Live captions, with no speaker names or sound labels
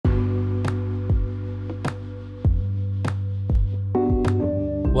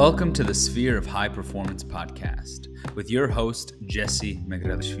Welcome to the Sphere of High Performance podcast with your host, Jesse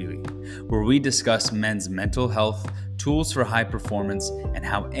Megradashvili, where we discuss men's mental health, tools for high performance, and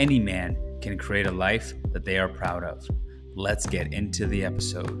how any man can create a life that they are proud of. Let's get into the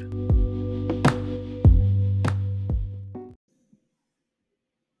episode.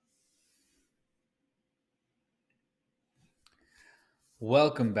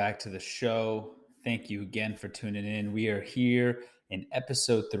 Welcome back to the show. Thank you again for tuning in. We are here in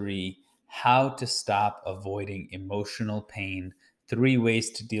episode 3, How to Stop Avoiding Emotional Pain, 3 Ways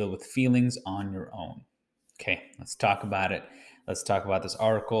to Deal with Feelings on Your Own. Okay, let's talk about it. Let's talk about this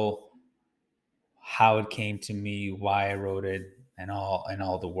article, how it came to me, why I wrote it, and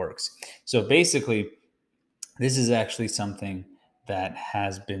all the works. So basically, this is actually something that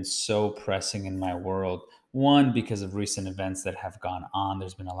has been so pressing in my world. One, because of recent events that have gone on.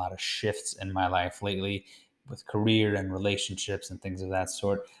 There's been a lot of shifts in my life lately with career and relationships and things of that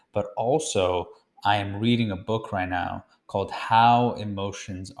sort. But also, I am reading a book right now called How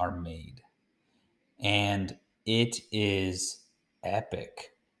Emotions Are Made. And it is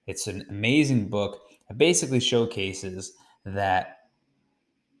epic. It's an amazing book. It basically showcases that,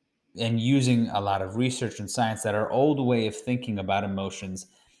 and using a lot of research and science, that our old way of thinking about emotions,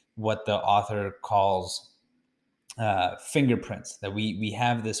 what the author calls fingerprints, that we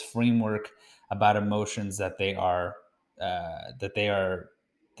have this framework about emotions, that they are that they are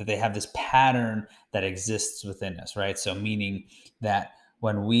that they have this pattern that exists within us, right? So meaning that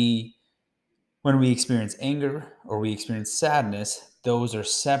when we experience anger or we experience sadness, those are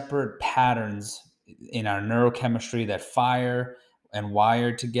separate patterns in our neurochemistry that fire and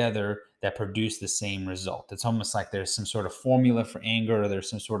wire together that produce the same result. It's almost like there's some sort of formula for anger, or there's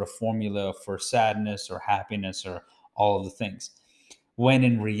some sort of formula for sadness or happiness or all of the things. When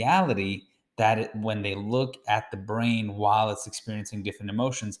in reality, when they look at the brain while it's experiencing different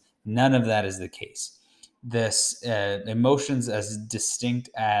emotions, none of that is the case. This emotions as distinct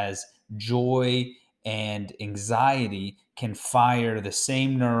as joy and anxiety can fire the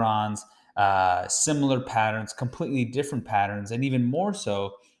same neurons, similar patterns, completely different patterns, and even more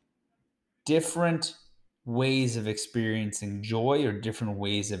so, different ways of experiencing joy or different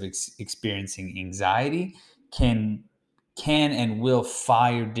ways of experiencing anxiety can and will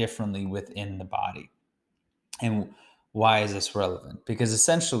fire differently within the body. And why is this relevant? Because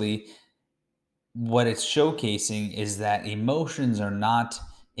essentially, what it's showcasing is that emotions are not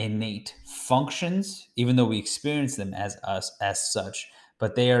innate functions, even though we experience them as such,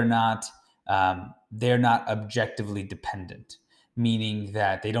 but they're not objectively dependent, meaning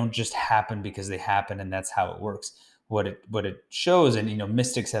that they don't just happen because they happen and that's how it works. What it shows, and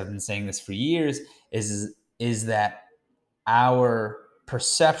mystics have been saying this for years, is that our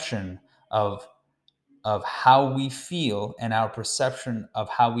perception of how we feel, and our perception of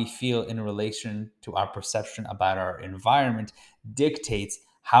how we feel in relation to our perception about our environment dictates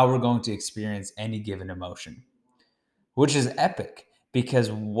how we're going to experience any given emotion, which is epic,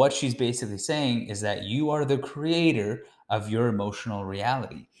 because what she's basically saying is that you are the creator of your emotional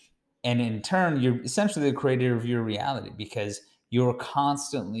reality. And in turn, you're essentially the creator of your reality, because you're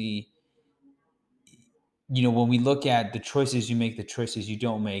constantly, when we look at the choices you make, the choices you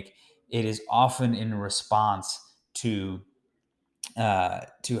don't make, it is often in response to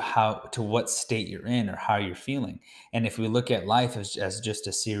what state you're in or how you're feeling. And if we look at life as just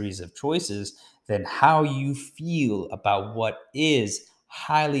a series of choices, then how you feel about what is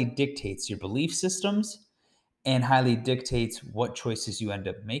highly dictates your belief systems and highly dictates what choices you end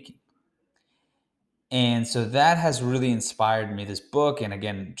up making. And so that has really inspired me, this book, and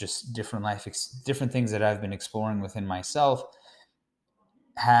again, just different things that I've been exploring within myself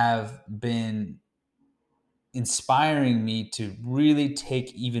have been inspiring me to really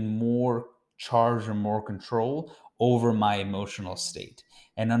take even more charge or more control over my emotional state,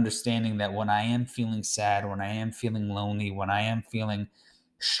 and understanding that when I am feeling sad, when I am feeling lonely, when I am feeling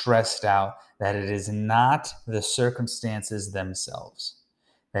stressed out, that it is not the circumstances themselves,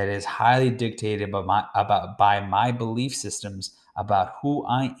 that is highly dictated by my belief systems about who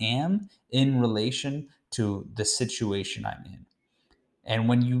I am in relation to the situation I'm in. And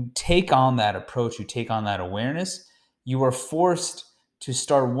when you take on that approach, you take on that awareness, you are forced to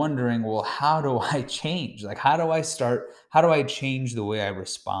start wondering, well, how do I change? Like, how do I change the way I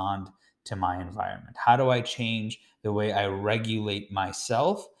respond to my environment? How do I change the way I regulate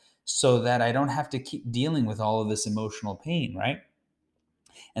myself so that I don't have to keep dealing with all of this emotional pain, right?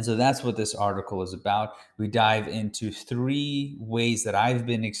 And so that's what this article is about. We dive into 3 ways that I've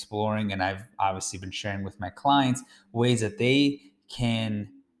been exploring, and I've obviously been sharing with my clients, ways that they can,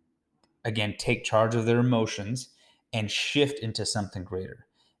 again, take charge of their emotions and shift into something greater.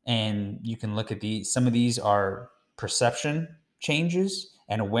 And you can look at some of these are perception changes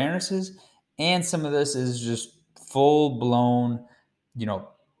and awarenesses, and some of this is just full blown, you know,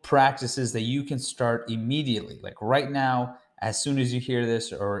 practices that you can start immediately, like right now, as soon as you hear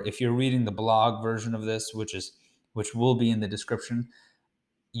this, or if you're reading the blog version of this, which will be in the description.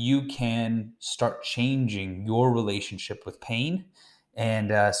 You can start changing your relationship with pain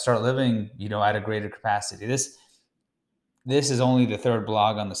and start living, at a greater capacity. This is only the third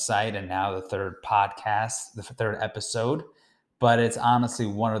blog on the site, and now the third podcast, the third episode. But it's honestly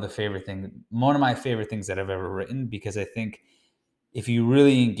one of my favorite things that I've ever written, because I think if you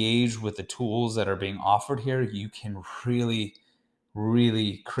really engage with the tools that are being offered here, you can really,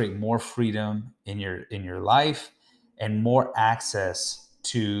 really create more freedom in your life and more access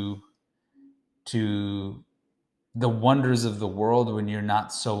to the wonders of the world when you're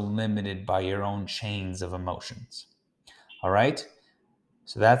not so limited by your own chains of emotions. All right?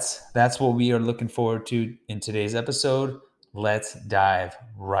 So that's what we are looking forward to in today's episode. Let's dive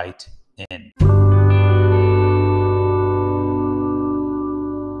right in.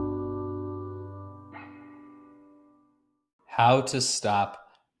 How to stop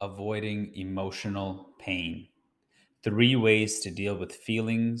avoiding emotional pain. 3 ways to deal with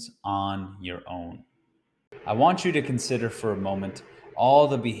feelings on your own. I want you to consider for a moment all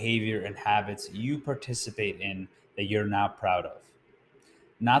the behavior and habits you participate in that you're now proud of.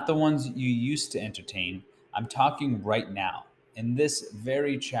 Not the ones you used to entertain. I'm talking right now, in this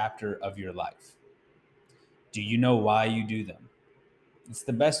very chapter of your life. Do you know why you do them? It's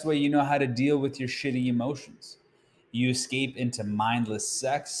the best way you know how to deal with your shitty emotions. You escape into mindless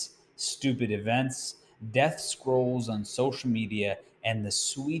sex, stupid events, death scrolls on social media, and the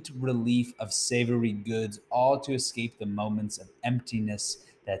sweet relief of savory goods, all to escape the moments of emptiness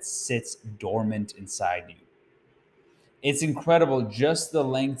that sits dormant inside you. It's incredible just the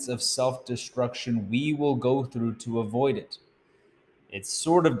lengths of self destruction we will go through to avoid it. It's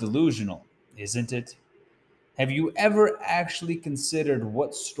sort of delusional, isn't it? Have you ever actually considered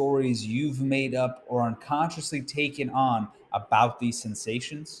what stories you've made up or unconsciously taken on about these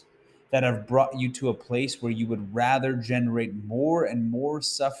sensations that have brought you to a place where you would rather generate more and more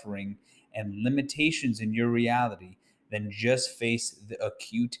suffering and limitations in your reality than just face the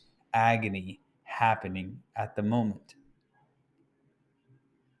acute agony happening at the moment?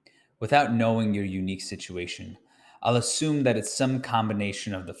 Without knowing your unique situation, I'll assume that it's some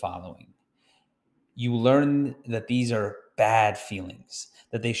combination of the following. You learn that these are bad feelings,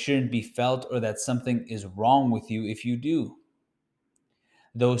 that they shouldn't be felt, or that something is wrong with you if you do.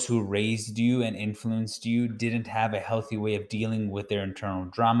 Those who raised you and influenced you didn't have a healthy way of dealing with their internal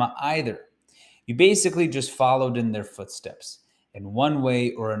drama either. You basically just followed in their footsteps, in one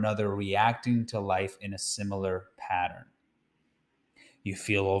way or another, reacting to life in a similar pattern. You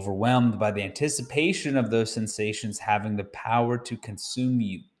feel overwhelmed by the anticipation of those sensations having the power to consume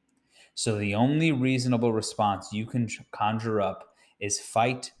you. So the only reasonable response you can conjure up is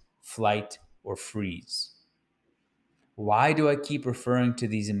fight, flight, or freeze. Why do I keep referring to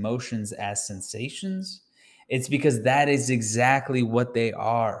these emotions as sensations? It's because that is exactly what they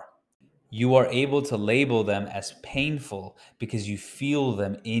are. You are able to label them as painful because you feel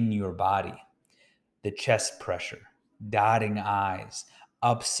them in your body. The chest pressure, dotting eyes,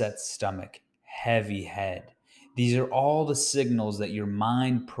 upset stomach, heavy head. These are all the signals that your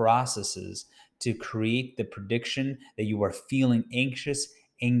mind processes to create the prediction that you are feeling anxious,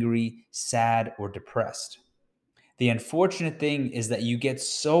 angry, sad, or depressed. The unfortunate thing is that you get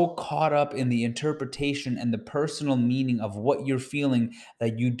so caught up in the interpretation and the personal meaning of what you're feeling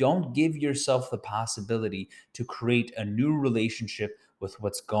that you don't give yourself the possibility to create a new relationship with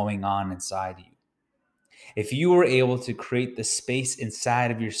what's going on inside you. If you were able to create the space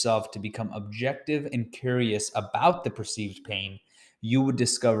inside of yourself to become objective and curious about the perceived pain, you would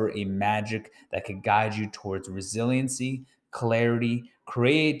discover a magic that could guide you towards resiliency, clarity,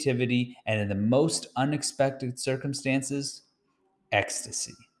 creativity, and in the most unexpected circumstances,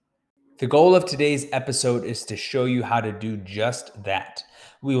 ecstasy. The goal of today's episode is to show you how to do just that.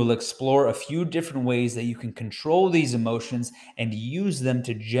 We will explore a few different ways that you can control these emotions and use them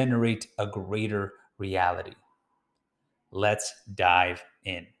to generate a greater reality. Let's dive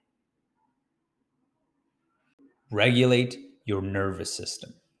in. Regulate your nervous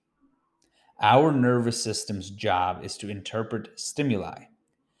system. Our nervous system's job is to interpret stimuli,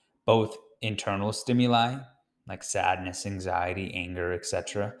 both internal stimuli, like sadness, anxiety, anger,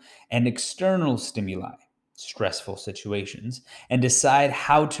 etc., and external stimuli, stressful situations, and decide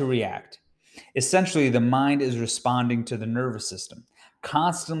how to react. Essentially, the mind is responding to the nervous system.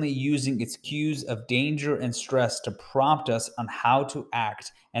 constantly using its cues of danger and stress to prompt us on how to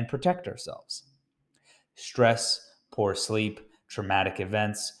act and protect ourselves. Stress, poor sleep, traumatic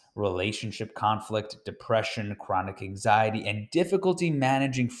events, relationship conflict, depression, chronic anxiety, and difficulty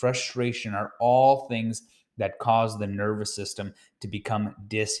managing frustration are all things that cause the nervous system to become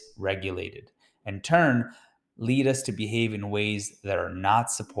dysregulated, in turn, lead us to behave in ways that are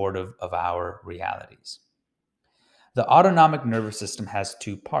not supportive of our realities. The autonomic nervous system has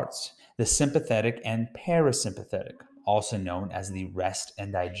two parts: the sympathetic and parasympathetic, also known as the rest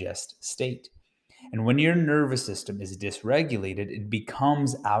and digest state. And when your nervous system is dysregulated, it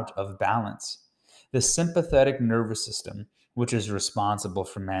becomes out of balance. The sympathetic nervous system, which is responsible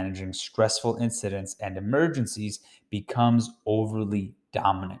for managing stressful incidents and emergencies, becomes overly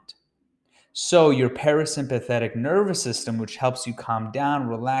dominant. So, your parasympathetic nervous system, which helps you calm down,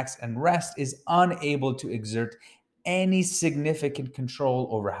 relax, and rest, is unable to exert any significant control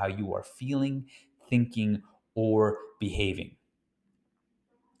over how you are feeling, thinking, or behaving.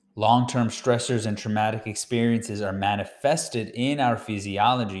 Long term stressors and traumatic experiences are manifested in our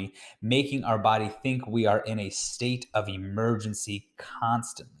physiology, making our body think we are in a state of emergency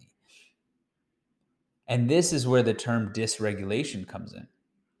constantly. And this is where the term dysregulation comes in.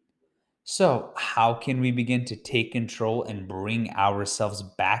 So, how can we begin to take control and bring ourselves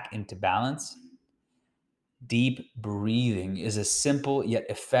back into balance? Deep breathing is a simple yet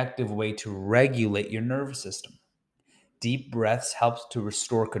effective way to regulate your nervous system. Deep breaths helps to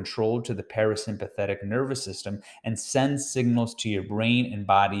restore control to the parasympathetic nervous system and send signals to your brain and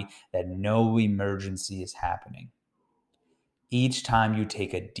body that no emergency is happening. Each time you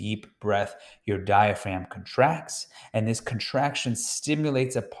take a deep breath, your diaphragm contracts, and this contraction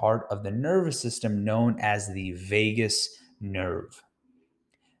stimulates a part of the nervous system known as the vagus nerve.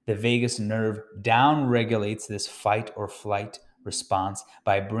 The vagus nerve downregulates this fight or flight response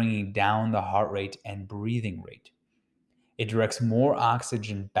by bringing down the heart rate and breathing rate. It directs more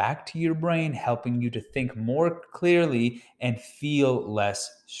oxygen back to your brain, helping you to think more clearly and feel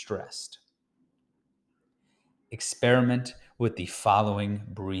less stressed. Experiment with the following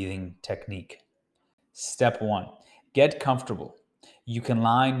breathing technique. Step 1. Get comfortable. You can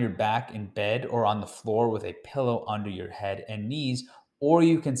lie on your back in bed or on the floor with a pillow under your head and knees, or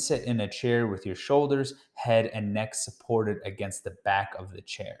you can sit in a chair with your shoulders, head, and neck supported against the back of the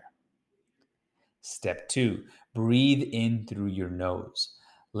chair. Step 2. Breathe in through your nose.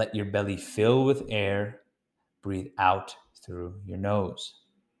 Let your belly fill with air. Breathe out through your nose.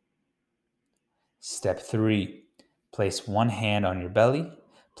 Step 3. Place one hand on your belly.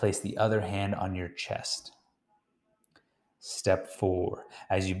 Place the other hand on your chest. Step 4.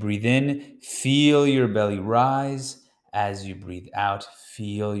 As you breathe in, feel your belly rise. As you breathe out,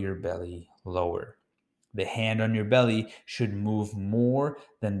 feel your belly lower. The hand on your belly should move more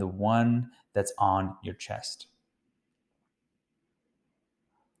than the one that's on your chest.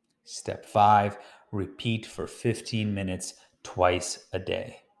 Step 5. Repeat for 15 minutes twice a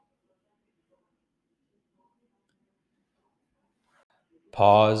day.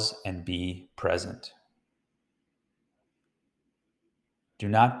 Pause and be present. Do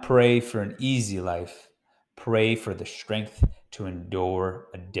not pray for an easy life. Pray for the strength to endure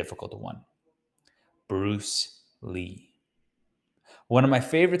a difficult one. Bruce Lee. One of my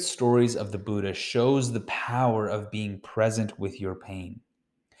favorite stories of the Buddha shows the power of being present with your pain.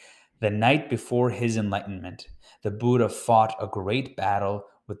 The night before his enlightenment, the Buddha fought a great battle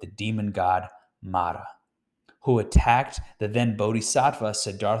with the demon god Mara, who attacked the then Bodhisattva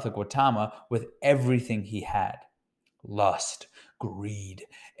Siddhartha Gautama with everything he had: lust, greed,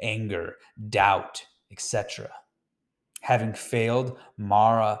 anger, doubt, etc. Having failed,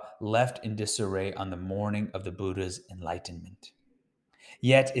 Mara left in disarray on the morning of the Buddha's enlightenment.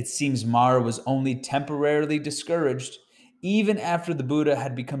 Yet it seems Mara was only temporarily discouraged. Even after the Buddha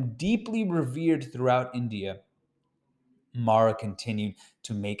had become deeply revered throughout India, Mara continued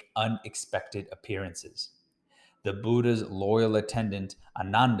to make unexpected appearances. The Buddha's loyal attendant,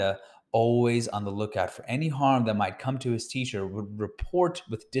 Ananda, always on the lookout for any harm that might come to his teacher, would report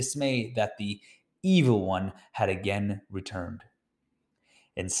with dismay that the evil one had again returned.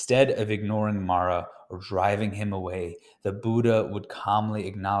 Instead of ignoring Mara or driving him away, the Buddha would calmly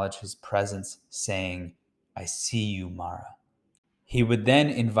acknowledge his presence, saying, "I see you, Mara." He would then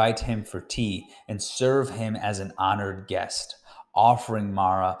invite him for tea and serve him as an honored guest, offering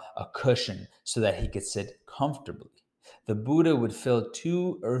Mara a cushion so that he could sit comfortably. The Buddha would fill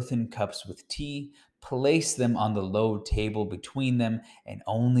 2 earthen cups with tea, place them on the low table between them, and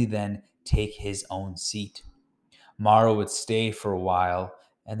only then take his own seat. Mara would stay for a while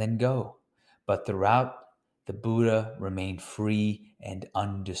and then go, but throughout, the Buddha remained free and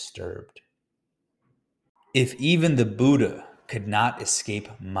undisturbed. If even the Buddha could not escape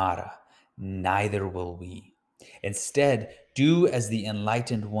Mara, neither will we. Instead, do as the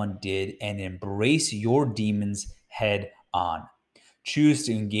enlightened one did and embrace your demons head on. Choose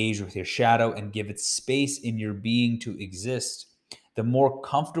to engage with your shadow and give it space in your being to exist. The more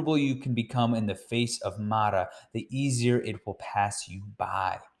comfortable you can become in the face of Mara, the easier it will pass you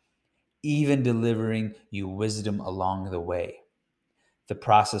by, even delivering you wisdom along the way. The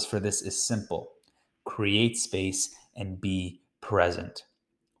process for this is simple: create space and be present.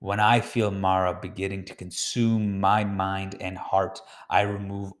 When I feel Mara beginning to consume my mind and heart, I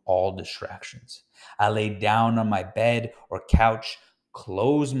remove all distractions. I lay down on my bed or couch,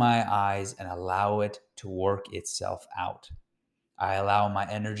 close my eyes, and allow it to work itself out. I allow my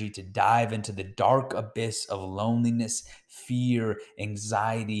energy to dive into the dark abyss of loneliness, fear,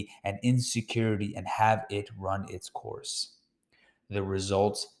 anxiety, and insecurity and have it run its course. The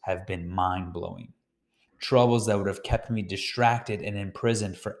results have been mind blowing. Troubles that would have kept me distracted and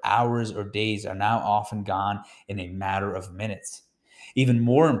imprisoned for hours or days are now often gone in a matter of minutes. Even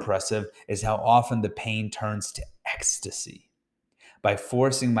more impressive is how often the pain turns to ecstasy. By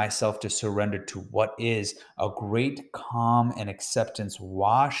forcing myself to surrender to what is, a great calm and acceptance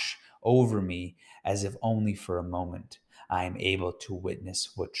wash over me as if only for a moment. I am able to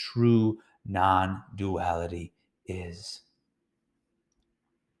witness what true non duality is.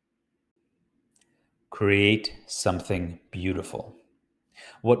 Create something beautiful.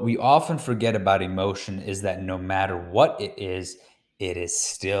 What we often forget about emotion is that no matter what it is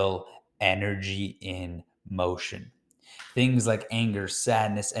still energy in motion. Things like anger,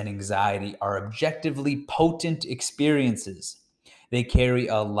 sadness, and anxiety are objectively potent experiences. They carry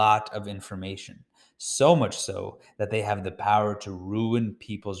a lot of information, so much so that they have the power to ruin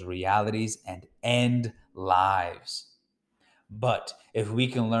people's realities and end lives. But if we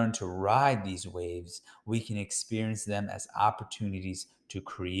can learn to ride these waves, we can experience them as opportunities to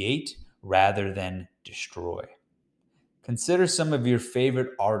create rather than destroy. Consider some of your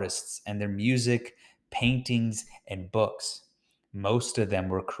favorite artists and their music, paintings, and books. Most of them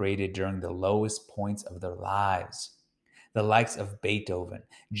were created during the lowest points of their lives. The likes of Beethoven,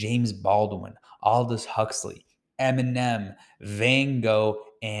 James Baldwin, Aldous Huxley, Eminem, Van Gogh,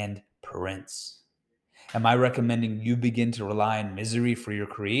 and Prince. Am I recommending you begin to rely on misery for your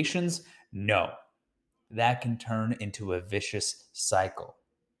creations? No. That can turn into a vicious cycle.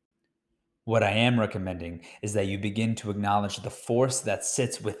 What I am recommending is that you begin to acknowledge the force that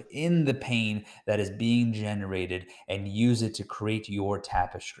sits within the pain that is being generated and use it to create your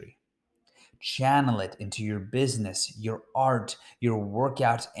tapestry. Channel it into your business, your art, your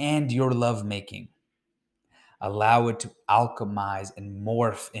workouts, and your lovemaking. Allow it to alchemize and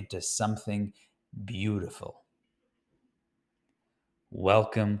morph into something beautiful.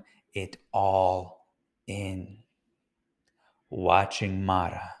 Welcome it all in. Watching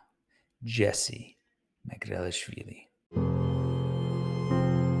Mara, Jesse Megrelishvili.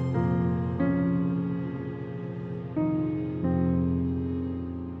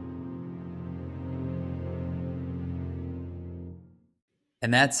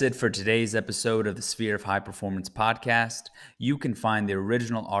 And that's it for today's episode of the Sphere of High Performance podcast. You can find the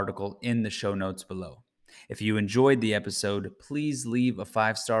original article in the show notes below. If you enjoyed the episode, please leave a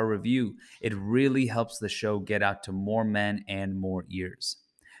 5-star review. It really helps the show get out to more men and more ears.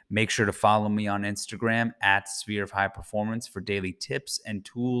 Make sure to follow me on Instagram at Sphere of High Performance for daily tips and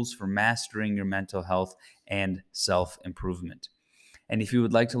tools for mastering your mental health and self-improvement. And if you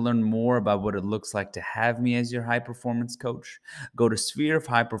would like to learn more about what it looks like to have me as your high performance coach, go to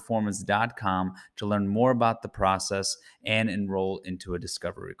sphereofhighperformance.com to learn more about the process and enroll into a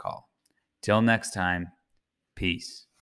discovery call. Till next time, peace.